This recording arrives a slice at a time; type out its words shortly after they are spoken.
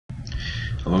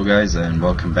Hello guys, and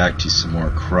welcome back to some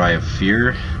more Cry of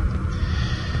Fear.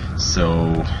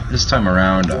 So this time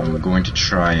around I'm going to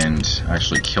try and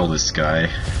actually kill this guy,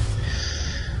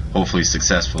 hopefully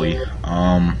successfully.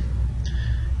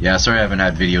 Yeah, sorry I haven't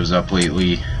had videos up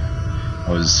lately. I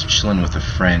was chilling with a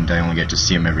friend. I only get to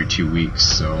see him every 2 weeks,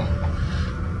 so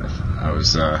I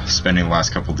was spending the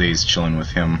last couple days chilling with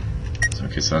him.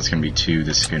 Okay, so that's gonna be 2,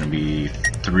 this is gonna be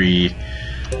 3.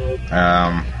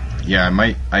 Yeah,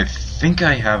 I think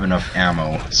I have enough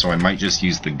ammo, so I might just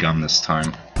use the gun this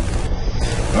time.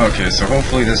 Okay, so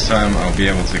hopefully this time I'll be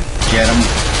able to get him,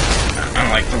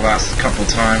 unlike the last couple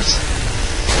times.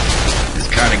 He's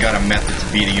kinda got a method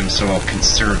to beating him, so I'll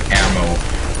conserve ammo.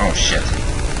 Oh shit,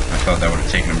 I thought that would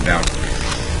have taken him down.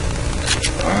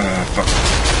 Fuck.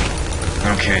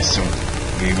 Okay, so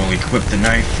we will equip the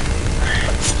knife.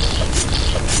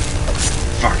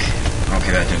 Fuck.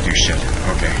 Okay, that didn't do shit.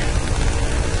 Okay.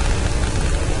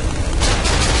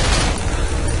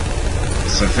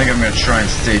 So I think I'm going to try and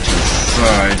stay to the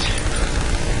side.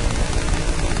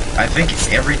 I think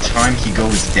every time he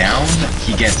goes down,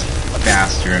 he gets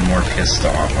faster and more pissed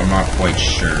off. I'm not quite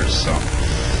sure, so...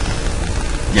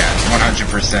 Yeah,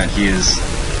 100% he is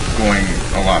going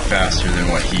a lot faster than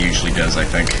what he usually does, I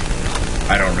think.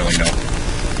 I don't really know.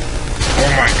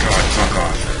 Oh my god, fuck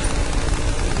off.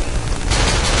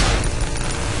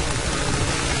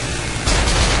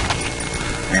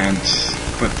 And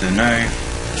put the knife.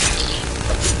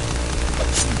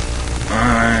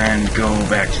 And go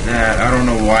back to that. I don't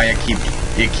know why it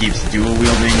keeps dual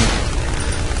wielding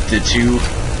the two.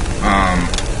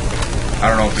 I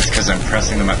don't know if it's because I'm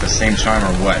pressing them at the same time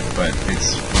or what, but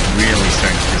it's really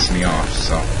starting to piss me off.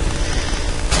 So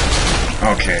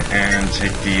okay, and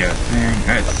take the thing.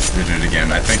 I did it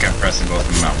again. I think I'm pressing both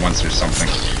of them at once or something.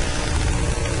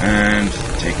 And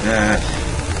take that.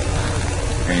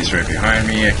 And he's right behind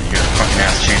me. I can hear a fucking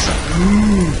ass chainsaw.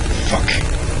 Fuck.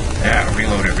 Yeah,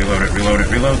 reload it, reload it, reload it,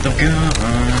 reload the gun.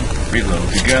 Reload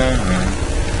the gun.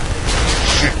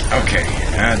 Shit. Okay.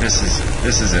 This is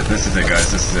it. This is it, guys.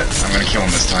 This is it. I'm gonna kill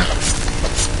him this time.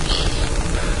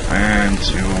 And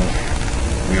we'll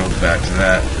wield back to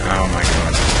that. Oh my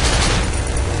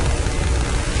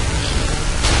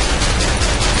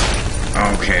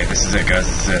god. Okay, this is it, guys.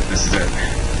 This is it. This is it.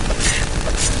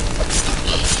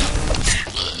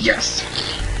 Yes.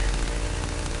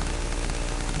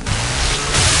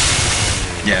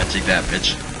 Yeah, take that,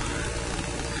 bitch.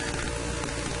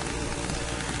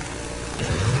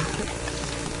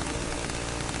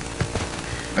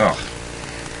 Oh.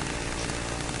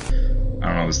 I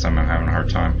don't know, this time I'm having a hard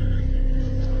time.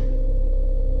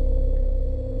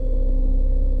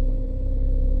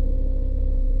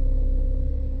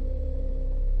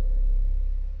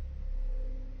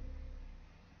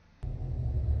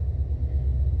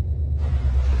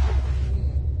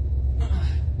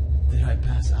 Did I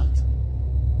pass out?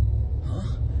 Huh?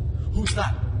 Who's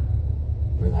that?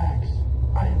 Relax.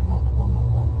 I am not one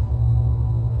of them.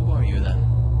 Who are you then?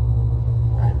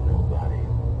 I'm nobody.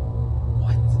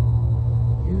 What?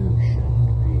 You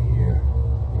shouldn't be here.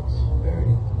 It's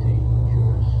very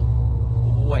dangerous.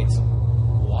 Wait.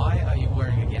 Why are you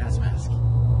wearing a gas mask?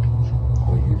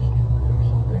 Or you stupid or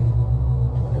something.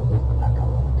 Do I look like I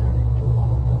want to turn into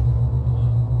one of them?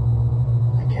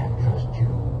 I can't trust you.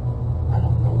 I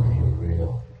don't know if you're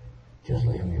real. Just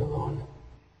leave me alone.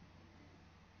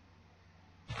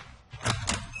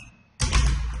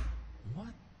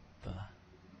 What the?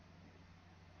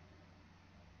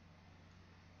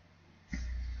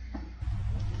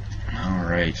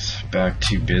 Alright, back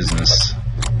to business.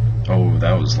 Oh,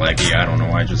 that was laggy. I don't know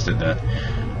why I just did that.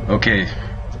 Okay.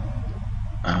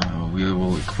 We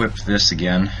will equip this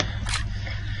again.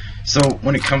 So,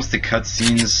 when it comes to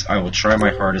cutscenes, I will try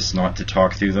my hardest not to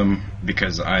talk through them,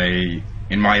 because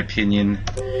in my opinion,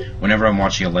 whenever I'm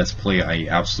watching a Let's Play, I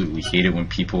absolutely hate it when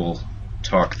people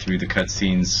talk through the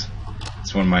cutscenes.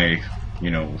 It's one of my,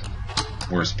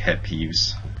 worst pet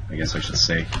peeves, I guess I should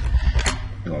say.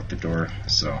 You lock the door,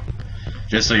 so...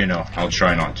 Just so you know, I'll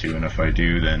try not to, and if I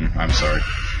do, then I'm sorry.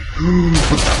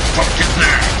 What the fuck is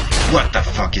that? What the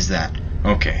fuck is that?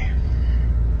 Okay.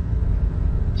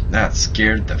 That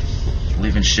scared the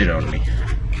living shit out of me.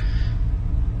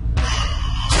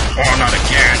 Oh, not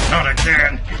again! Not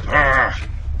again! Ugh.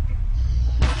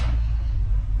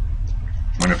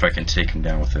 Wonder if I can take him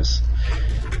down with this.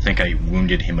 I think I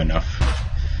wounded him enough.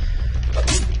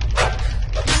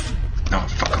 Oh,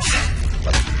 fuck off.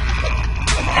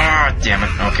 Ah, damn it.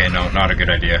 Okay, no, not a good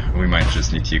idea. We might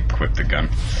just need to equip the gun.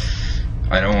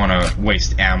 I don't want to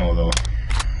waste ammo, though.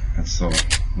 That's the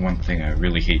one thing I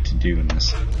really hate to do in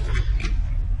this.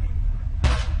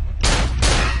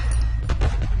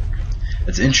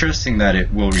 It's interesting that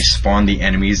it will respawn the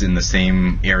enemies in the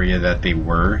same area that they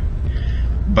were,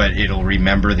 but it'll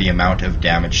remember the amount of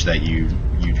damage that you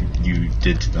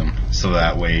did to them. So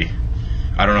that way,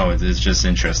 I don't know, it's just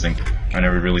interesting. I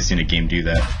never really seen a game do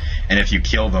that. And if you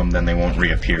kill them, then they won't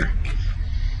reappear.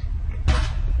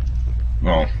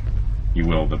 Well, you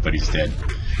will, but he's dead.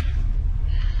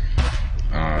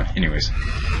 Anyways,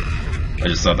 I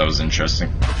just thought that was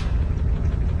interesting.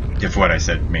 If what I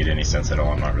said made any sense at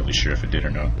all, I'm not really sure if it did or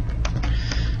not.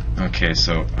 Okay,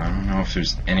 so I don't know if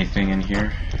there's anything in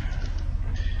here.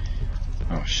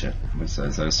 Oh shit, what's that?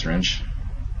 Is that a syringe?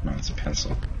 No, it's a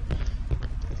pencil.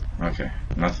 Okay,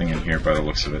 nothing in here by the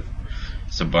looks of it.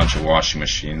 It's a bunch of washing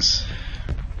machines.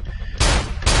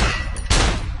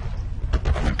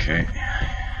 Okay,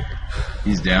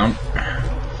 he's down.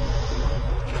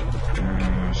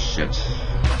 Shit.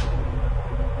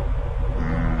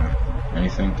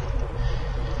 Anything?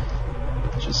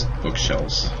 Just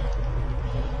bookshelves.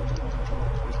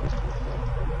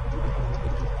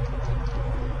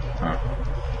 Huh.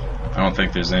 I don't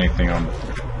think there's anything on...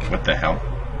 What the hell?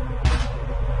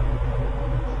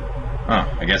 Huh,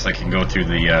 I guess I can go through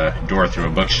the door through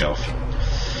a bookshelf.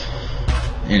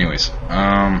 Anyways,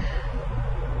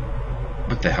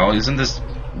 what the hell? Isn't this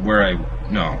where I...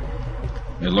 No.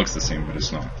 It looks the same, but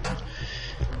it's not.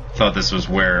 Thought this was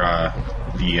where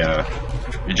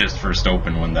it just first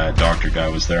opened when that doctor guy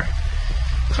was there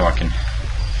talking.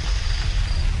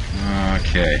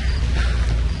 Okay.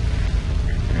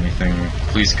 Anything?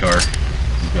 Police car.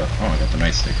 Oh, I got the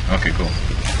nightstick. Okay, cool.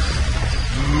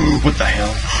 What the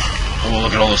hell? Oh,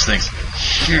 look at all those things.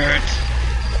 Shit.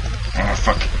 Oh,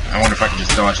 fuck. I wonder if I can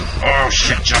just dodge them. Oh,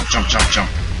 shit. Jump, jump, jump,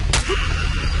 jump.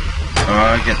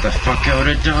 Get the fuck out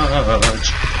of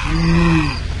Dodge.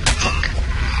 Fuck.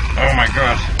 Oh my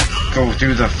god. Go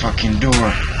through the fucking door.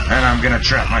 And I'm gonna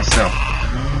trap myself.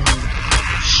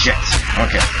 Shit.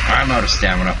 Okay. I'm out of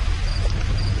stamina.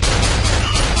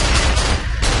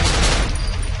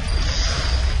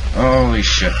 Holy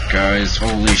shit, guys.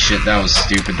 Holy shit. That was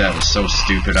stupid. That was so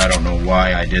stupid. I don't know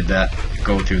why I did that.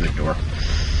 Go through the door.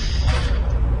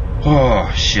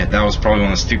 Oh shit, that was probably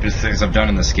one of the stupidest things I've done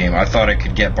in this game. I thought I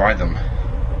could get by them.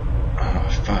 Oh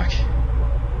fuck.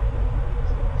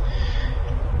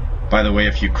 By the way,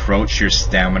 if you crouch, your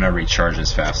stamina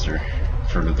recharges faster.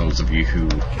 For those of you who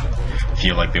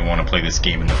feel like they want to play this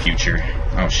game in the future.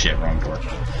 Oh shit, wrong door.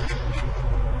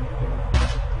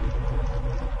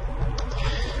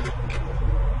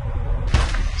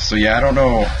 So yeah, I don't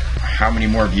know how many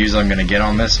more views I'm gonna get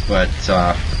on this, but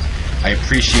I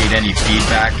appreciate any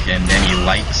feedback and any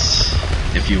likes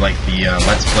if you like the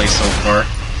Let's Play so far.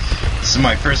 This is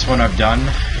my first one I've done,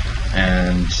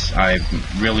 and I'm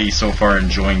really so far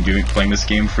enjoying playing this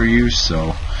game for you,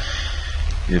 so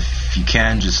if you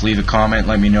can, just leave a comment,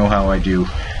 let me know how I do.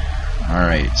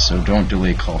 Alright, so don't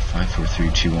delay, call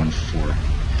 543-214.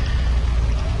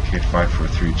 Okay,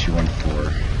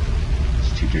 543-214.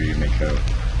 It's too dirty to make out.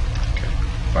 Okay,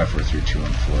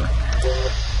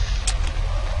 543-214.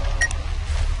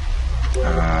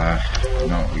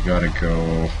 No, we gotta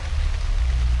go.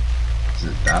 Is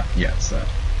it that? Yeah, it's that.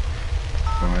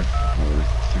 5,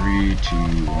 4, 3, 2,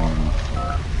 1,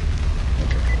 4.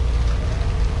 Okay.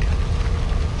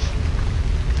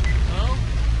 Hello?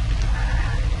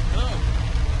 Hello?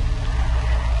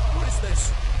 What is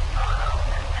this?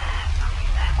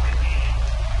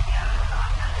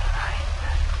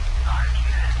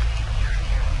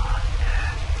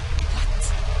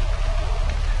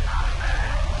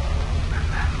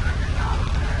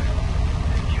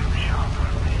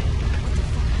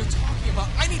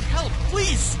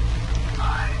 Please!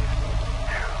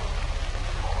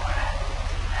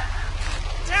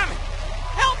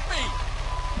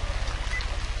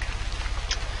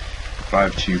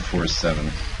 5247.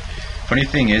 Funny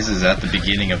thing is at the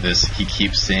beginning of this, he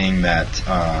keeps saying that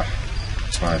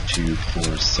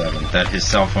 5247, that his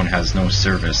cell phone has no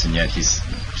service, and yet he's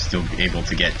still able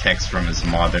to get texts from his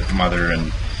mother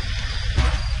and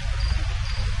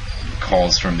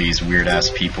calls from these weird ass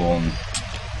people and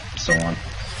so on.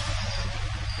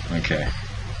 Okay.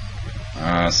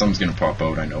 Something's gonna pop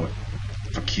out, I know it.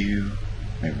 Fuck you.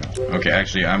 Maybe not. Okay,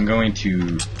 actually, I'm going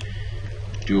to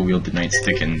dual wield the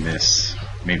nightstick in this.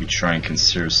 Maybe try and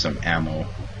conserve some ammo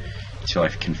until I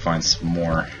can find some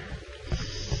more.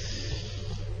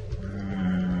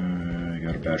 I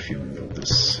got a bad feeling about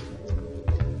this.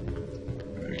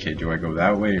 Okay, do I go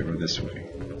that way or this way?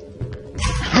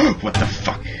 What the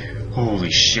fuck?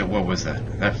 Holy shit, what was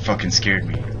that? That fucking scared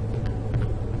me.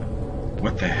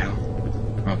 What the hell?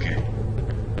 Okay.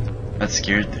 That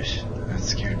scared me.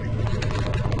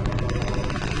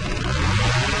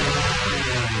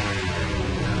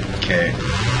 Okay.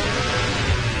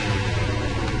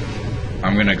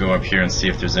 I'm gonna go up here and see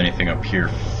if there's anything up here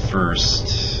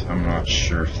first. I'm not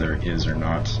sure if there is or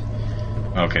not.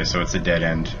 Okay, so it's a dead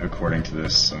end according to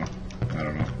this, so I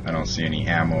don't know. I don't see any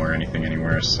ammo or anything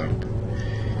anywhere, so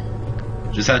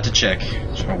just had to check.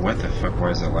 Oh, what the fuck? Why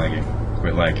is it lagging?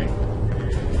 Quit lagging.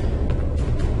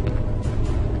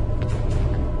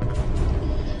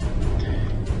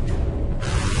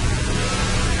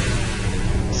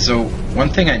 So, one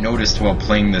thing I noticed while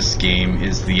playing this game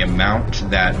is the amount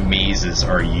that mazes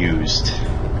are used.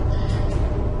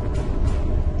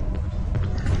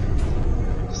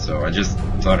 So, I just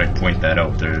thought I'd point that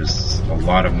out. There's a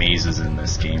lot of mazes in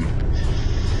this game.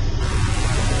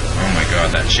 Oh my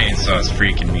god, that chainsaw is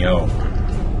freaking me out.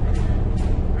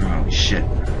 Holy shit.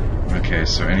 Okay,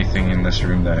 so anything in this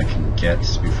room that I can get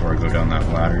before I go down that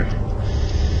ladder?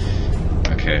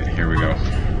 Okay, here we go.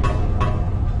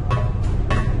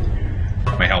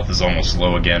 My health is almost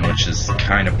low again, which is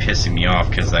kind of pissing me off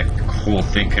because that whole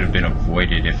thing could have been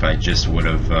avoided if I just would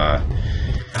have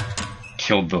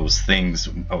killed those things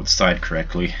outside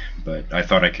correctly. But I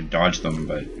thought I could dodge them,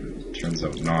 but turns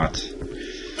out not.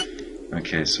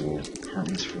 Okay, so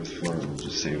apartments 4th floor, we'll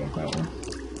just save on that one.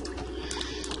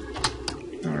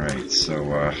 Alright, so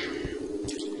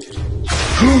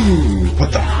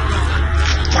what the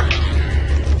fuck?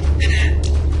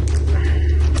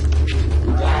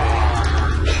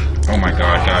 Oh my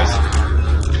god, guys.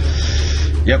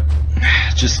 Yep.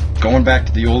 Just going back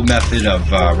to the old method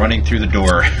of running through the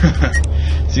door.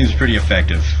 Seems pretty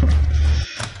effective.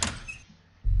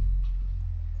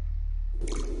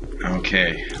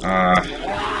 Okay.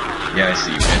 Yeah, I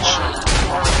see you, bitch.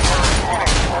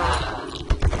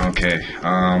 Okay,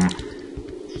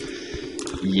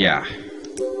 yeah.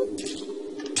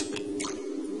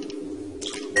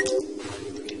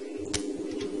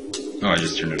 Oh, I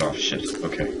just turned it off. Shit.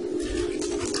 Okay.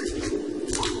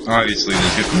 Obviously,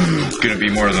 there's gonna be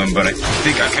more of them, but I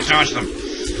think I can dodge them.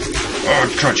 Oh,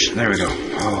 crunch. There we go.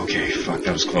 Oh, okay. Fuck,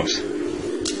 that was close.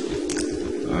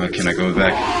 Can I go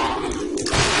back?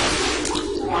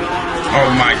 Oh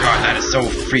my god, that is so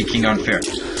freaking unfair.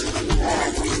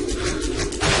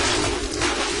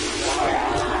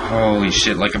 Holy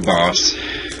shit, like a boss.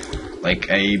 Like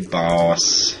a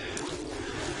boss.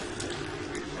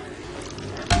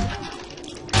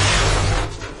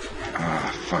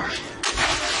 Ah, fuck.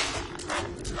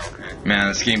 Man,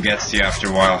 this game gets to you after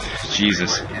a while.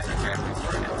 Jesus.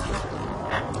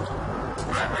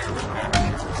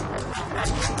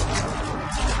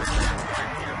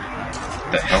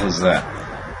 What the hell is that?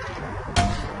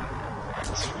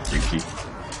 That's freaky.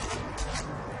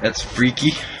 That's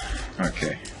freaky?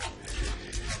 Okay.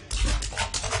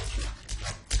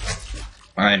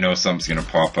 I know something's gonna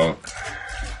pop out.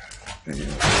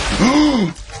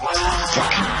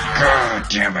 Fucking god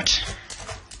damn it.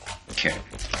 Okay.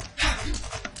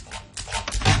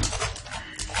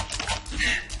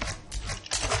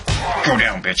 Go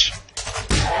down, bitch.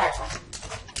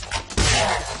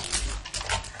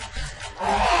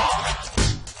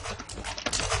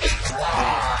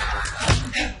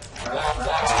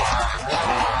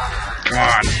 Come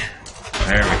on.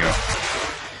 There we go.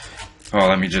 Oh,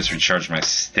 let me just recharge my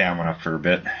stamina for a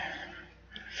bit.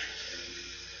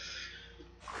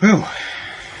 Whew.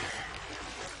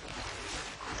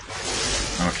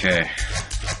 Okay.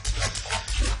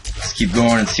 Let's keep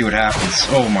going and see what happens.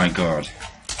 Oh my god.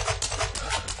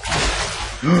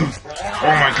 Oh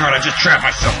my god, I just trapped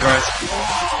myself, guys.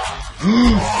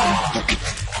 Look at...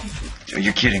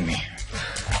 You're kidding me.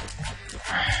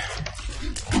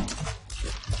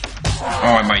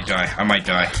 Oh, I might die. I might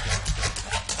die.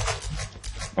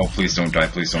 Oh, please don't die.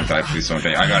 Please don't die. Please don't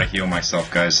die. I gotta heal myself,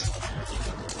 guys.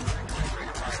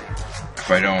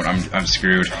 If I don't, I'm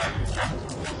screwed.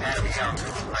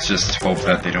 Let's just hope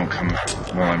that they don't come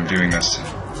while I'm doing this.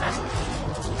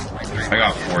 I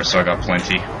got 4, so I got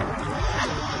plenty.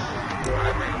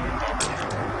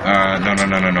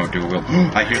 No, do will.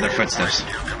 I hear their footsteps.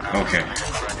 Okay.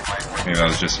 Maybe that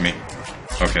was just me.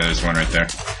 Okay, there's one right there.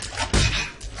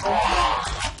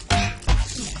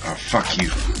 Oh, fuck you.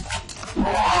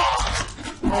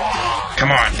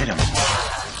 Come on, hit him.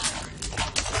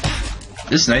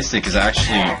 This nightstick is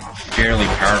actually fairly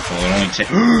powerful. It only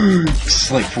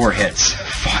takes like 4 hits.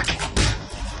 Fuck.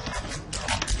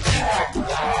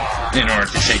 In order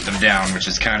to take them down, which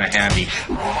is kind of handy.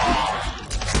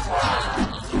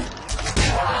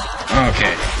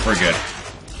 Okay, we're good.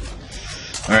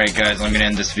 Alright guys, I'm gonna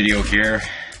end this video here.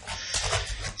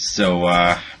 So,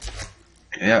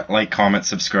 yeah, like, comment,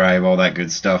 subscribe, all that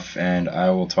good stuff, and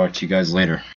I will talk to you guys later.